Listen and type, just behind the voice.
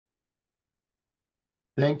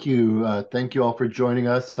Thank you. Thank you all for joining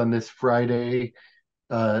us on this Friday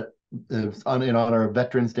uh, in honor of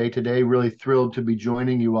Veterans Day today. Really thrilled to be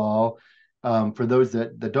joining you all. For those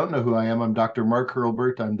that don't know who I am, I'm Dr. Marc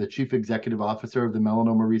Hurlbert. I'm the Chief Executive Officer of the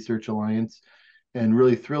Melanoma Research Alliance, and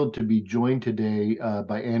really thrilled to be joined today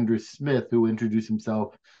by Andrew Smith, who will introduce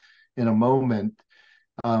himself in a moment.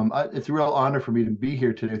 It's a real honor for me to be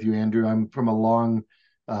here today with you, Andrew. I'm from a long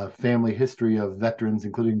family history of veterans,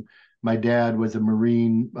 including my dad was a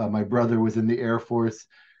Marine, my brother was in the Air Force.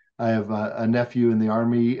 I have nephew in the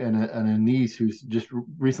Army and a niece who's just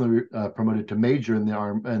recently promoted to major in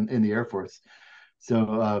the in the Air Force.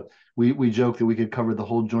 So we joke that we could cover the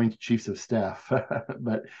whole Joint Chiefs of Staff,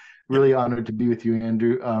 but really honored to be with you,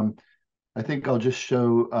 Andrew. I think I'll just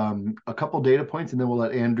show a couple data points and then we'll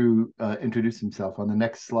let Andrew introduce himself on the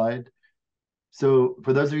next slide. So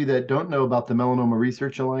for those of you that don't know about the Melanoma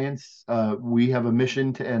Research Alliance, we have a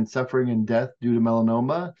mission to end suffering and death due to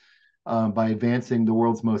melanoma by advancing the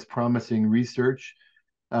world's most promising research.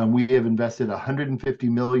 We have invested 150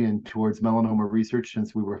 million towards melanoma research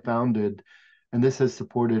since we were founded, and this has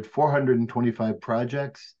supported 425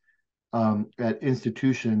 projects at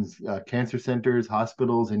institutions, cancer centers,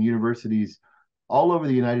 hospitals, and universities all over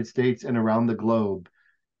the United States and around the globe.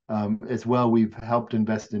 As well, we've helped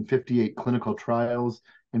invest in 58 clinical trials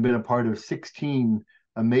and been a part of 16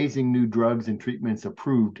 amazing new drugs and treatments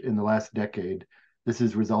approved in the last decade. This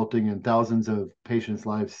is resulting in thousands of patients'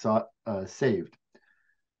 lives saved.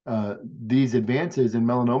 These advances in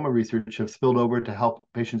melanoma research have spilled over to help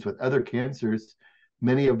patients with other cancers.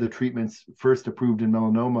 Many of the treatments first approved in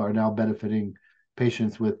melanoma are now benefiting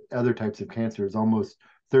patients with other types of cancers. Almost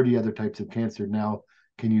 30 other types of cancer now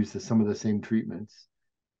can use some of the same treatments.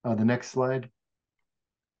 The next slide.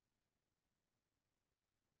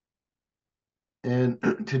 And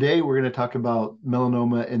today we're going to talk about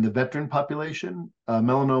melanoma in the veteran population.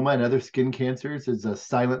 Melanoma and other skin cancers is a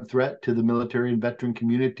silent threat to the military and veteran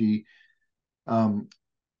community.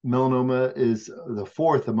 Melanoma is the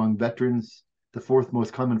fourth among veterans, the fourth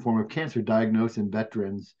most common form of cancer diagnosed in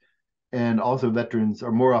veterans. And also veterans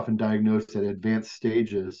are more often diagnosed at advanced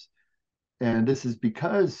stages. And this is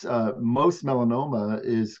because most melanoma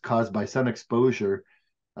is caused by sun exposure.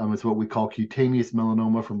 It's what we call cutaneous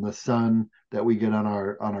melanoma from the sun that we get on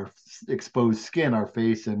our exposed skin, our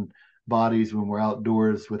face and bodies when we're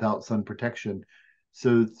outdoors without sun protection.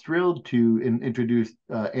 So thrilled to introduce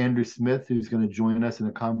Andrew Smith, who's going to join us in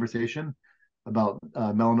a conversation about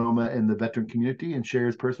melanoma in the veteran community and share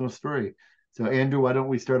his personal story. So Andrew, why don't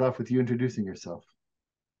we start off with you introducing yourself?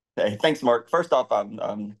 Hey, thanks, Mark. First off,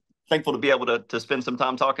 I'm thankful to be able to spend some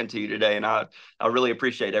time talking to you today, and I really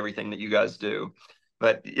appreciate everything that you guys do.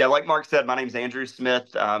 But yeah, like Mark said, my name is Andrew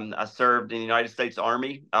Smith. I served in the United States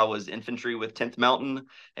Army. I was infantry with 10th Mountain,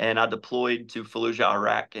 and I deployed to Fallujah,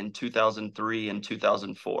 Iraq in 2003 and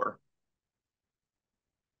 2004.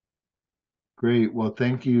 Great. Well,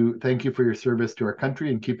 thank you. Thank you for your service to our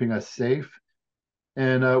country and keeping us safe.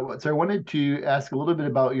 And so I wanted to ask a little bit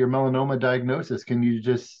about your melanoma diagnosis. Can you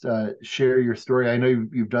just share your story? I know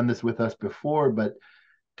you've done this with us before, but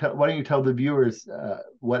why don't you tell the viewers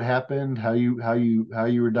what happened, how you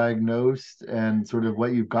were diagnosed, and sort of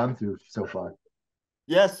what you've gone through so far?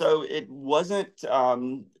 Yeah, so it was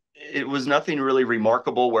nothing really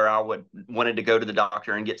remarkable where I would wanted to go to the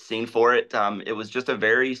doctor and get seen for it. It was just a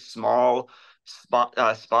very small spot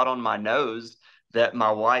on my nose that my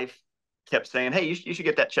wife kept saying, "Hey, you should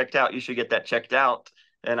get that checked out. You should get that checked out."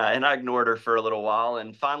 And I ignored her for a little while.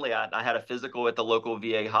 And finally, I had a physical at the local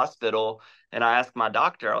VA hospital. And I asked my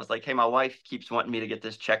doctor, I was like, "Hey, my wife keeps wanting me to get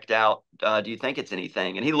this checked out. Do you think it's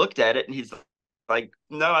anything?" And he looked at it and he's like,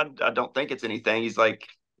 "No, I don't think it's anything." He's like,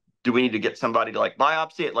 "Do we need to get somebody to like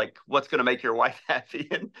biopsy it? Like, what's going to make your wife happy?"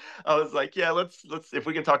 And I was like, "Yeah, let's if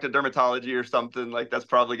we can talk to dermatology or something, like that's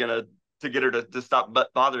probably going to get her to stop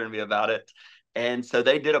bothering me about it." And so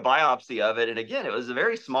they did a biopsy of it. And again, it was a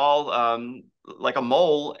very small, like a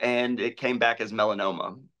mole, and it came back as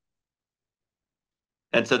melanoma.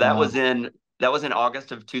 And so Wow. that was in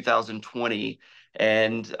August of 2020.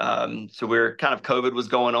 And so we're kind of COVID was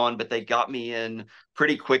going on, but they got me in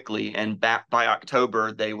pretty quickly. And back by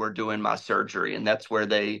October, they were doing my surgery. And that's where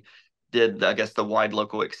they did, I guess, the wide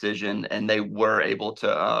local excision, and they were able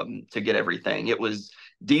to get everything. It was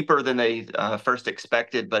deeper than they first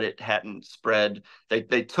expected, but it hadn't spread.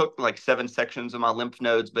 They took like 7 sections of my lymph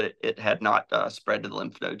nodes, but it had not spread to the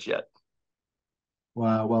lymph nodes yet.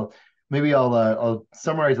 Wow. Well, maybe I'll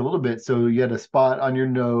summarize a little bit. So you had a spot on your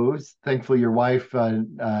nose. Thankfully, your wife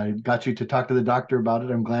got you to talk to the doctor about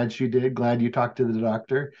it. I'm glad she did. Glad you talked to the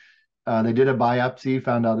doctor. They did a biopsy,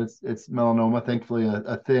 found out it's melanoma, thankfully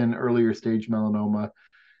a thin, earlier stage melanoma,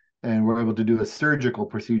 and we're able to do a surgical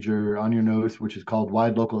procedure on your nose, which is called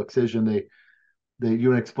wide local excision. They you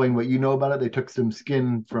want to explain what you know about it? They took some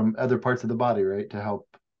skin from other parts of the body, right, to help.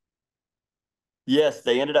 Yes,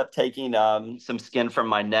 they ended up taking some skin from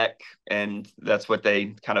my neck, and that's what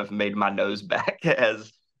they kind of made my nose back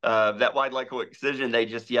as that wide local excision. They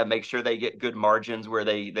just make sure they get good margins where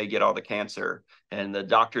they get all the cancer. And the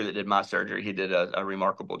doctor that did my surgery, he did a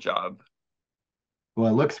remarkable job. Well,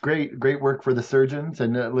 it looks great. Great work for the surgeons,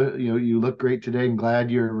 and you look great today. And glad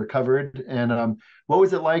you're recovered. And what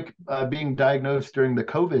was it like being diagnosed during the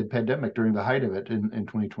COVID pandemic, during the height of it in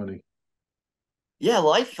 2020? Yeah,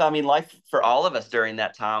 life for all of us during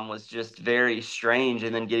that time was just very strange.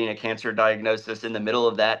 And then getting a cancer diagnosis in the middle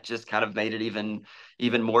of that just kind of made it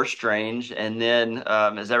even more strange. And then,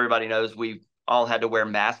 as everybody knows, we all had to wear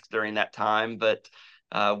masks during that time. But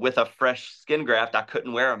with a fresh skin graft, I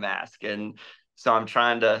couldn't wear a mask. And so I'm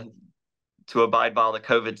trying to abide by all the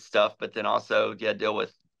COVID stuff, but then also, deal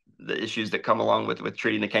with the issues that come along with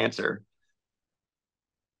treating the cancer.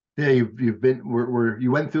 Yeah, you've been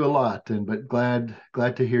you went through a lot, and but glad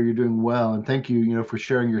to hear you're doing well, and thank you, for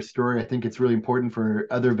sharing your story. I think it's really important for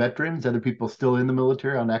other veterans, other people still in the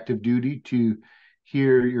military on active duty, to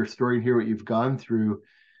hear your story and hear what you've gone through.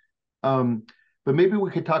 Um, but maybe we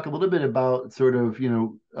could talk a little bit about sort of,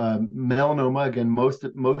 melanoma. Again, most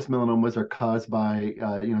melanomas are caused by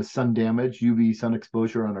sun damage, UV sun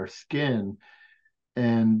exposure on our skin.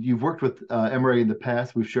 And you've worked with MRA in the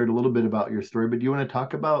past. We've shared a little bit about your story, but do you want to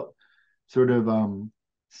talk about sort of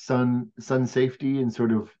sun safety and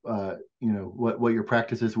sort of what your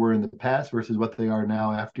practices were in the past versus what they are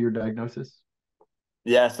now after your diagnosis?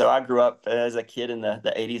 Yeah, so I grew up as a kid in the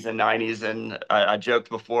 80s and 90s, and I joked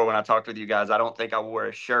before when I talked with you guys, I don't think I wore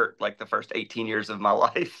a shirt like the first 18 years of my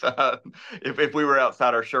life. If we were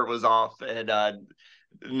outside, our shirt was off, and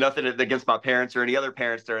nothing against my parents or any other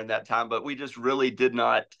parents during that time, but we just really did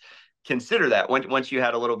not consider that. Once you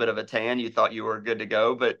had a little bit of a tan, you thought you were good to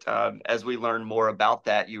go. But as we learned more about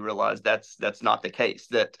that, you realize that's not the case.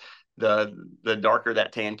 That the darker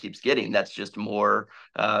that tan keeps getting, that's just more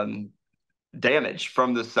damage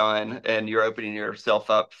from the sun, and you're opening yourself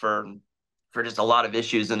up for just a lot of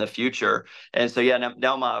issues in the future. And so,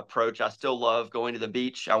 now my approach, I still love going to the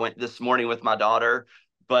beach. I went this morning with my daughter,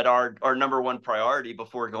 but our number one priority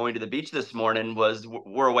before going to the beach this morning was,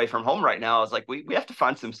 we're away from home right now. I was like, we have to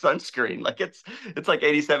find some sunscreen. Like it's like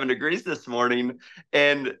 87 degrees this morning,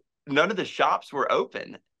 and none of the shops were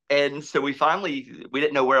open. And so we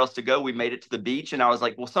didn't know where else to go. We made it to the beach, and I was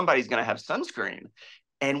like, well, somebody's going to have sunscreen.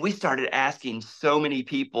 And we started asking so many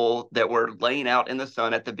people that were laying out in the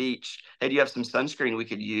sun at the beach, hey, do you have some sunscreen we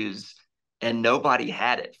could use? And nobody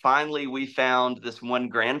had it. Finally, we found this one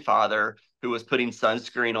grandfather who was putting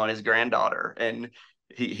sunscreen on his granddaughter. And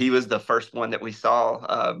he was the first one that we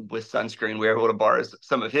saw with sunscreen. We were able to borrow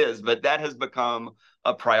some of his, but that has become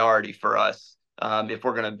a priority for us if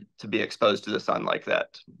we're going to be exposed to the sun like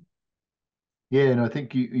that. Yeah, and I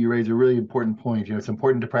think you raise a really important point. It's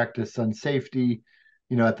important to practice sun safety.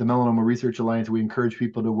 At the Melanoma Research Alliance, we encourage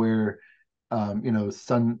people to wear,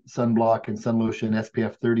 sunblock and sun lotion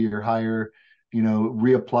SPF 30 or higher.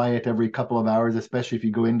 Reapply it every couple of hours, especially if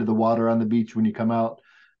you go into the water on the beach. When you come out,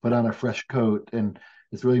 put on a fresh coat, and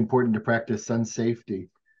it's really important to practice sun safety.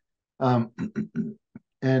 Um,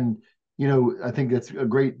 and I think that's a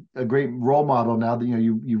great role model now that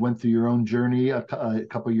you went through your own journey a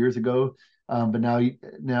couple of years ago, but now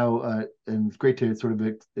and it's great to sort of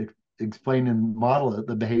explain and model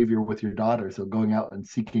the behavior with your daughter. So going out and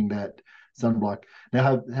seeking that sunblock.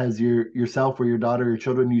 Now, has yourself or your daughter, your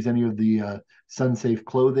children use any of the sun safe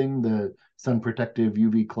clothing, the sun protective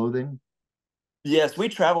UV clothing? Yes, we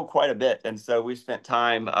travel quite a bit, and so we spent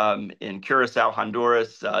time in Curacao,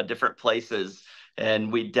 Honduras, different places,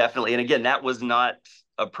 and we definitely, and again, that was not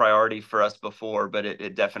a priority for us before, but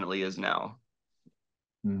it definitely is now.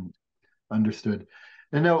 Mm. Understood.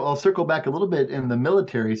 And now I'll circle back a little bit in the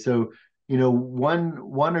military. So,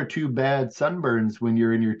 one or two bad sunburns when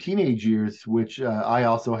you're in your teenage years, which I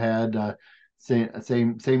also had.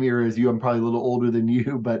 Same era as you. I'm probably a little older than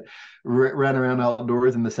you, but ran around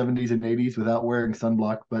outdoors in the 70s and 80s without wearing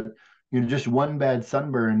sunblock. But just one bad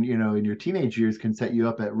sunburn, in your teenage years can set you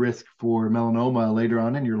up at risk for melanoma later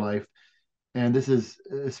on in your life. And this is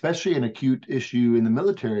especially an acute issue in the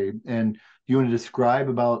military. And do you want to describe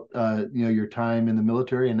about your time in the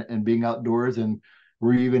military and being outdoors, and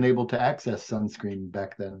were you even able to access sunscreen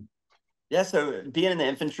back then? Yeah, so being in the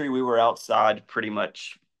infantry, we were outside pretty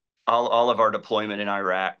much all of our deployment in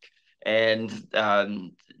Iraq. And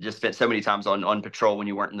just spent so many times on patrol when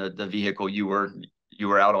you weren't in the vehicle. You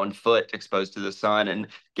were out on foot exposed to the sun. And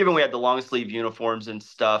given we had the long sleeve uniforms and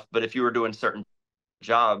stuff, but if you were doing certain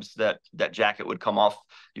jobs, that jacket would come off.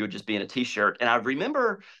 You would just be in a t-shirt. And I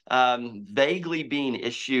remember vaguely being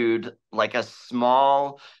issued like a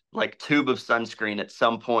small like tube of sunscreen at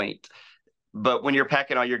some point. But when you're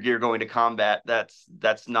packing all your gear going to combat, that's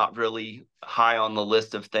not really high on the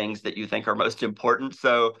list of things that you think are most important.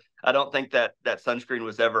 So I don't think that sunscreen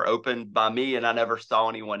was ever opened by me, and I never saw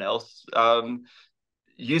anyone else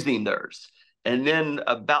using theirs. And then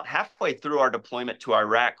about halfway through our deployment to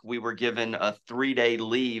Iraq, we were given a 3-day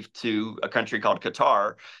leave to a country called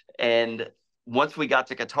Qatar. And once we got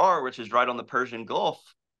to Qatar, which is right on the Persian Gulf,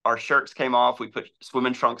 our shirts came off, we put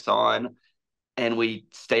swimming trunks on, and we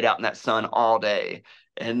stayed out in that sun all day.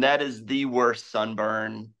 And that is the worst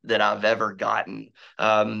sunburn that I've ever gotten,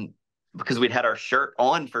 because we'd had our shirt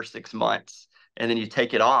on for 6 months, and then you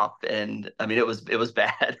take it off, and I mean it was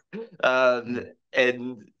bad.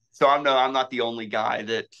 And so I'm not the only guy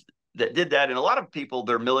that did that. And a lot of people,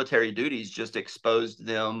 their military duties just exposed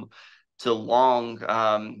them to a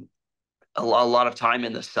lot of time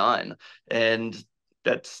in the sun, and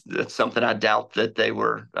that's something I doubt that they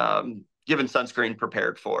were given sunscreen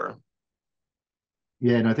prepared for.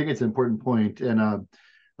 Yeah, and I think it's an important point. And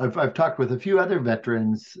I've talked with a few other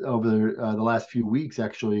veterans over the last few weeks,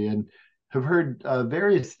 actually, and have heard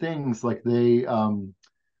various things like they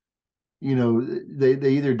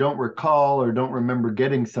either don't recall or don't remember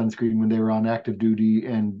getting sunscreen when they were on active duty,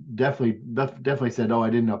 and definitely said, "Oh, I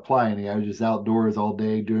didn't apply any. I was just outdoors all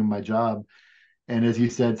day doing my job." And as you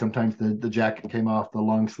said, sometimes the jacket came off, the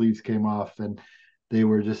long sleeves came off, and they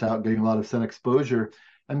were just out getting a lot of sun exposure.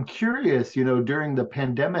 I'm curious, during the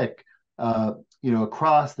pandemic,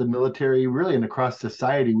 across the military, really, and across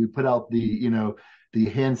society, we put out the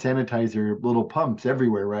hand sanitizer little pumps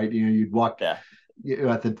everywhere, right? You'd walk Yeah.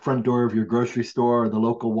 at the front door of your grocery store or the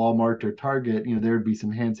local Walmart or Target, there would be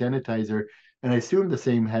some hand sanitizer. And I assume the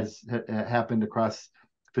same has happened across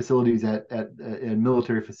facilities at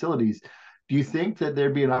military facilities. Do you think that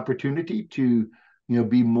there'd be an opportunity to,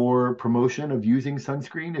 be more promotion of using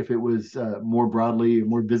sunscreen if it was more broadly,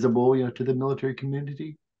 more visible, to the military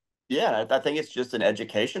community? Yeah, I think it's just an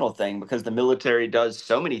educational thing because the military does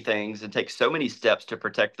so many things and takes so many steps to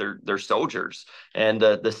protect their soldiers, and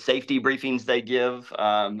the safety briefings they give,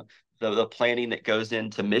 the planning that goes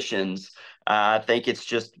into missions. I think it's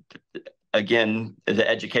just, again, the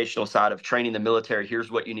educational side of training the military. Here's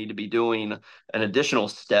what you need to be doing, an additional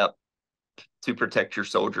step to protect your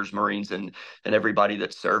soldiers, Marines, and everybody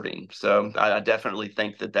that's serving. So I definitely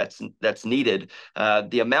think that's needed.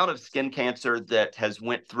 The amount of skin cancer that has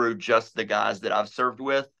went through just the guys that I've served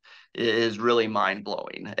with is really mind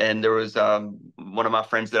blowing. And there was one of my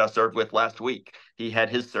friends that I served with last week. He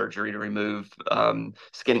had his surgery to remove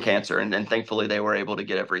skin cancer, and thankfully they were able to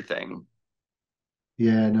get everything.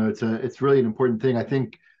 Yeah, no, it's really an important thing. I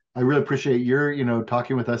think I really appreciate your,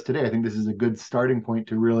 talking with us today. I think this is a good starting point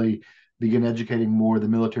to really begin educating more the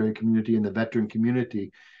military community and the veteran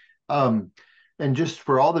community. Um, and just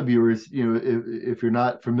for all the viewers, if you're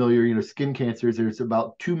not familiar, skin cancers, there's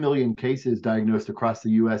about 2 million cases diagnosed across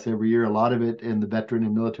the U.S. every year, a lot of it in the veteran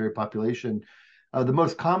and military population. The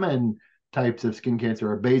most common types of skin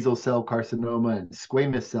cancer are basal cell carcinoma and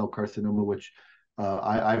squamous cell carcinoma, which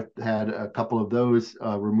I've had a couple of those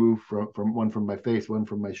removed from one from my face, one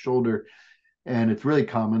from my shoulder. And it's really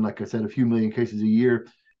common, like I said, a few million cases a year.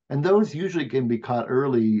 And those usually can be caught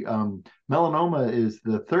early. Melanoma is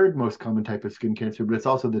the third most common type of skin cancer, but it's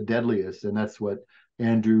also the deadliest. And that's what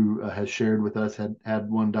Andrew has shared with us, had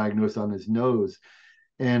one diagnosed on his nose.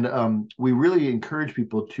 And we really encourage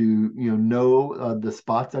people to, know the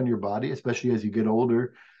spots on your body, especially as you get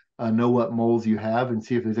older, know what moles you have and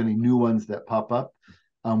see if there's any new ones that pop up.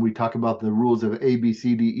 We talk about the rules of A, B,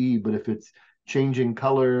 C, D, E, but if it's changing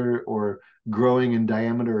color or growing in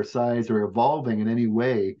diameter or size or evolving in any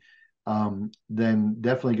way, then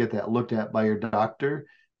definitely get that looked at by your doctor.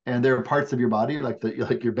 And there are parts of your body like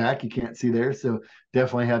your back you can't see there, so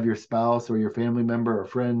definitely have your spouse or your family member or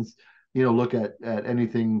friends, look at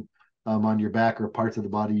anything on your back or parts of the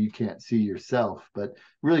body you can't see yourself. But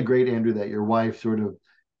really great, Andrew, that your wife sort of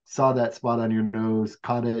saw that spot on your nose,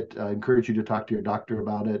 caught it, encouraged you to talk to your doctor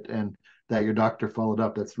about it, and that your doctor followed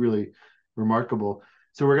up. That's really remarkable.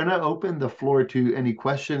 So we're going to open the floor to any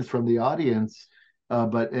questions from the audience.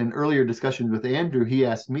 But in earlier discussions with Andrew, he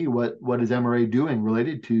asked me what is MRA doing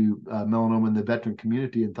related to melanoma in the veteran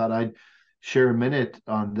community, and thought I'd share a minute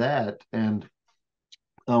on that. And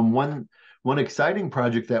one exciting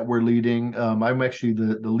project that we're leading, I'm actually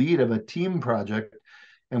the lead of a team project,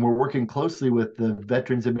 and we're working closely with the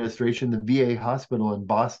Veterans Administration, the VA hospital in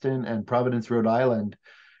Boston and Providence, Rhode Island.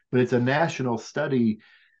 But it's a national study.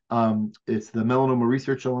 It's the Melanoma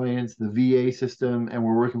Research Alliance, the VA system, and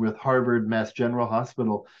we're working with Harvard Mass General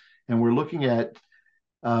Hospital. And we're looking at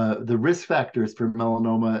the risk factors for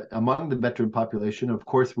melanoma among the veteran population. Of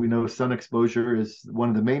course, we know sun exposure is one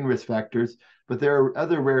of the main risk factors, but there are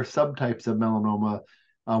other rare subtypes of melanoma.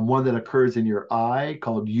 One that occurs in your eye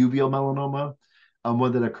called uveal melanoma,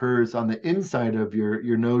 one that occurs on the inside of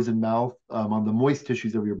your nose and mouth, on the moist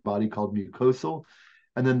tissues of your body called mucosal.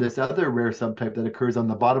 And then this other rare subtype that occurs on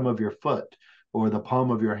the bottom of your foot or the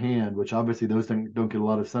palm of your hand, which obviously those don't get a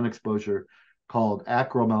lot of sun exposure, called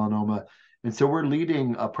acral melanoma. And so we're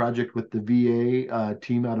leading a project with the VA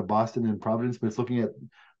team out of Boston and Providence, but it's looking at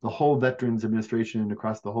the whole Veterans Administration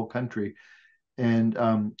across the whole country. And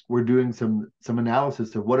we're doing some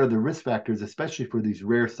analysis of what are the risk factors, especially for these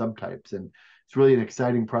rare subtypes. And it's really an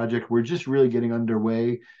exciting project. We're just really getting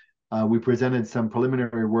underway. We presented some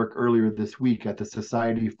preliminary work earlier this week at the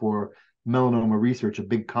Society for Melanoma Research, a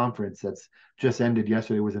big conference that's just ended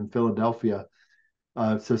yesterday. It was in Philadelphia.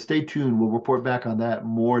 So stay tuned. We'll report back on that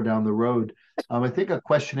more down the road. I think a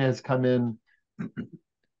question has come in.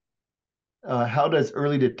 How does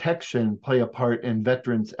early detection play a part in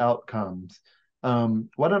veterans' outcomes?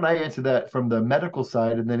 Why don't I answer that from the medical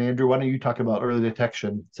side, and then Andrew, why don't you talk about early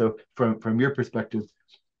detection? So from your perspective,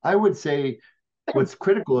 I would say what's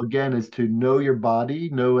critical again is to know your body,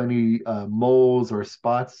 know any moles or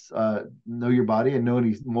spots, know your body and know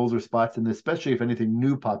any moles or spots, and especially if anything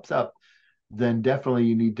new pops up, then definitely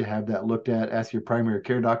you need to have that looked at. Ask your primary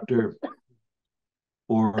care doctor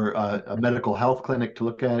or a medical health clinic to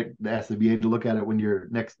look at it. Ask the VA to look at it when you're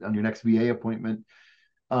on your next VA appointment.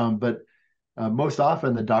 But most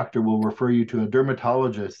often the doctor will refer you to a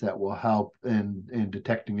dermatologist that will help in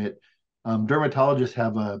detecting it. Dermatologists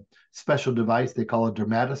have a special device they call a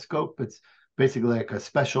dermatoscope. It's basically like a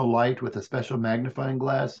special light with a special magnifying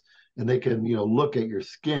glass, and they can look at your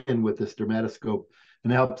skin with this dermatoscope,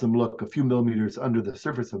 and it helps them look a few millimeters under the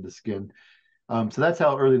surface of the skin. So that's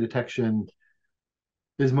how early detection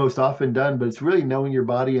is most often done, but it's really knowing your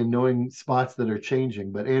body and knowing spots that are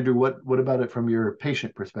changing. But Andrew, what about it from your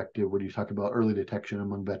patient perspective when you talk about early detection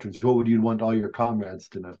among veterans? What would you want all your comrades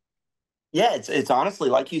to know? Yeah, it's honestly,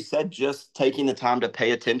 like you said, just taking the time to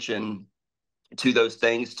pay attention to those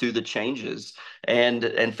things, to the changes,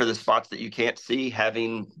 and for the spots that you can't see,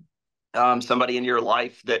 having somebody in your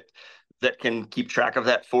life that can keep track of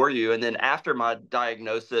that for you. And then after my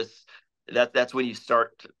diagnosis, that's when you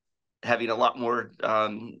start having a lot more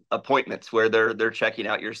appointments where they're checking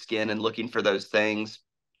out your skin and looking for those things.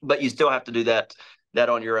 But you still have to do that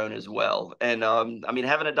on your own as well. And I mean,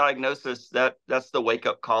 having a diagnosis, that's the wake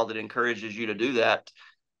up call that encourages you to do that.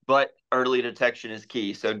 But early detection is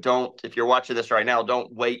key. So if you're watching this right now,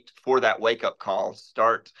 don't wait for that wake up call.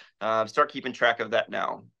 Start keeping track of that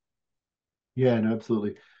now. Yeah, no,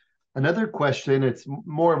 absolutely. Another question, it's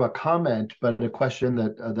more of a comment, but a question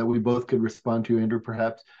that we both could respond to, Andrew,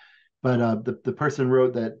 perhaps. But the person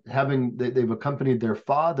wrote that they've accompanied their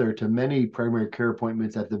father to many primary care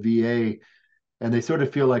appointments at the VA, and they sort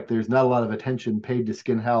of feel like there's not a lot of attention paid to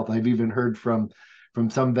skin health. I've even heard from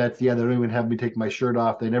some vets, yeah, they don't even have me take my shirt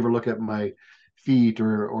off. They never look at my feet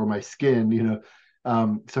or my skin.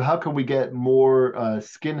 So how can we get more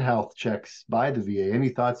skin health checks by the VA? Any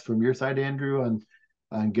thoughts from your side, Andrew,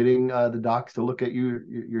 on getting the docs to look at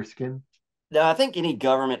your skin? No, I think any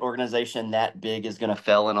government organization that big is going to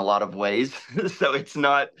fail in a lot of ways. So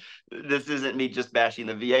this isn't me just bashing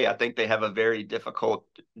the VA. I think they have a very difficult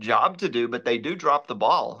job to do, but they do drop the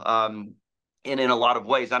ball. And in a lot of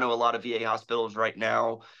ways, I know a lot of VA hospitals right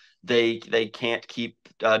now, they can't keep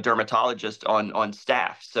dermatologists on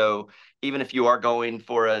staff. So even if you are going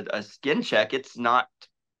for a skin check, it's not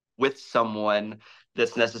with someone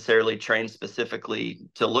that's necessarily trained specifically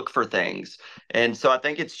to look for things. And so I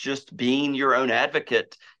think it's just being your own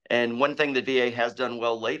advocate. And one thing the VA has done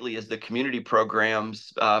well lately is the community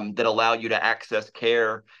programs that allow you to access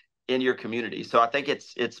care in your community. So I think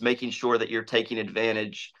it's making sure that you're taking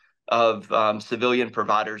advantage of civilian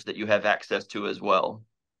providers that you have access to as well.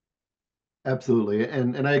 Absolutely,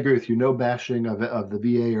 and I agree with you. No bashing of the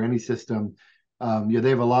VA or any system. They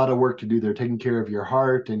have a lot of work to do. They're taking care of your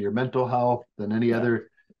heart and your mental health and any Yeah. other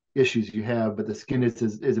issues you have. But the skin is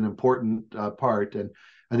an important part. And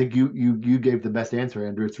I think you gave the best answer,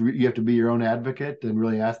 Andrew. You have to be your own advocate and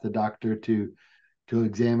really ask the doctor to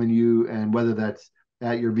examine you, and whether that's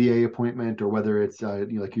at your VA appointment or whether it's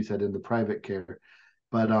like you said, in the private care.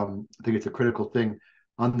 But I think it's a critical thing.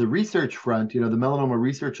 On the research front, the Melanoma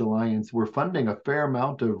Research Alliance, we're funding a fair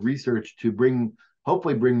amount of research to bring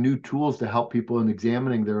hopefully bring new tools to help people in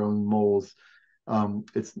examining their own moles.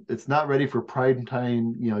 It's not ready for prime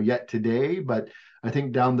time, yet today, but I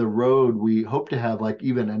think down the road we hope to have like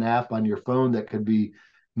even an app on your phone that could be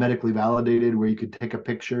medically validated, where you could take a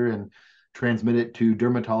picture and transmit it to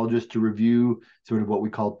dermatologists to review, sort of what we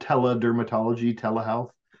call teledermatology,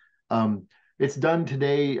 telehealth. Um, it's done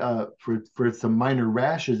today for some minor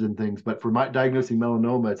rashes and things, but for diagnosing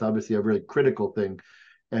melanoma, it's obviously a really critical thing.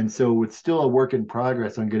 And so it's still a work in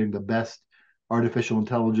progress on getting the best artificial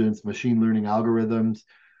intelligence, machine learning algorithms.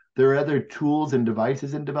 There are other tools and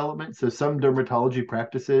devices in development. So some dermatology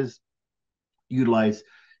practices utilize,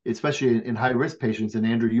 especially in high risk patients, and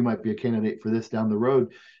Andrew, you might be a candidate for this down the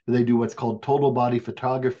road. They do what's called total body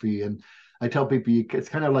photography. And I tell people it's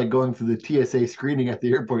kind of like going through the TSA screening at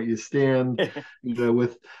the airport. You stand,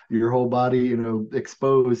 with your whole body,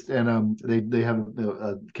 exposed, and they have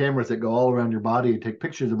cameras that go all around your body and take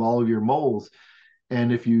pictures of all of your moles.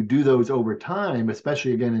 And if you do those over time,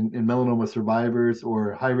 especially again in melanoma survivors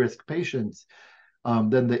or high risk patients,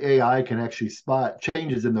 then the AI can actually spot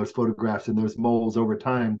changes in those photographs and those moles over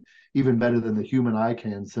time, even better than the human eye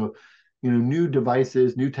can. So, new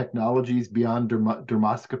devices, new technologies beyond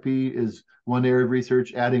dermoscopy is one area of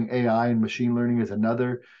research. Adding AI and machine learning is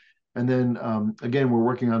another. And then again, we're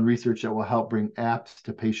working on research that will help bring apps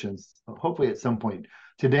to patients, hopefully at some point.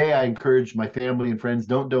 Today, I encourage my family and friends,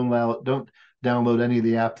 don't download any of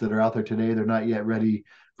the apps that are out there today. They're not yet ready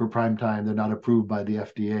for prime time. They're not approved by the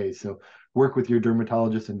FDA. So work with your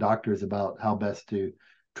dermatologists and doctors about how best to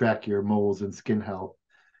track your moles and skin health.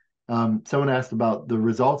 Someone asked about the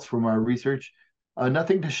results from our research.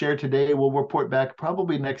 Nothing to share today. We'll report back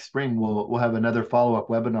probably next spring. We'll have another follow-up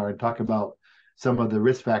webinar and talk about some of the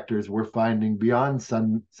risk factors we're finding beyond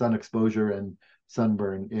sun exposure and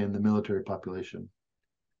sunburn in the military population.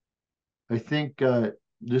 I think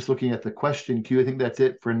just looking at the question queue, I think that's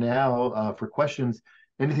it for now for questions.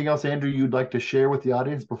 Anything else, Andrew, you'd like to share with the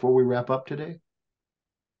audience before we wrap up today?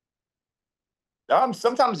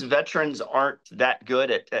 Sometimes veterans aren't that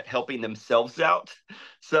good at helping themselves out.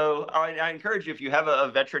 So I encourage you, if you have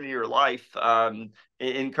a veteran in your life,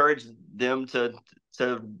 encourage them to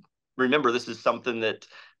remember this is something that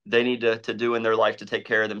they need to do in their life to take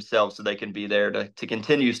care of themselves so they can be there to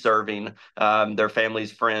continue serving their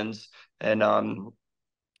families, friends, and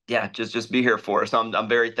yeah, just be here for us. I'm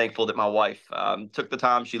very thankful that my wife took the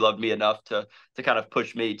time. She loved me enough to kind of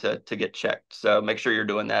push me to get checked. So make sure you're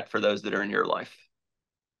doing that for those that are in your life.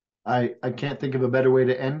 I can't think of a better way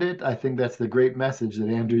to end it. I think that's the great message that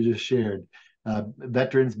Andrew just shared.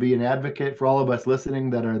 Veterans, be an advocate for all of us listening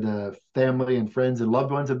that are the family and friends and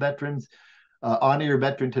loved ones of veterans. Honor your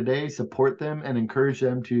veteran today, support them, and encourage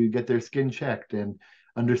them to get their skin checked and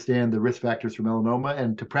understand the risk factors for melanoma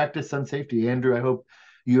and to practice sun safety. Andrew, I hope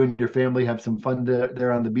you and your family have some fun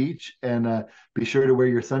there on the beach, and be sure to wear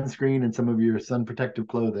your sunscreen and some of your sun protective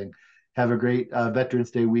clothing. Have a great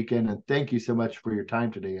Veterans Day weekend, and thank you so much for your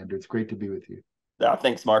time today, Andrew. It's great to be with you. Yeah,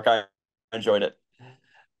 thanks, Mark. I enjoyed it.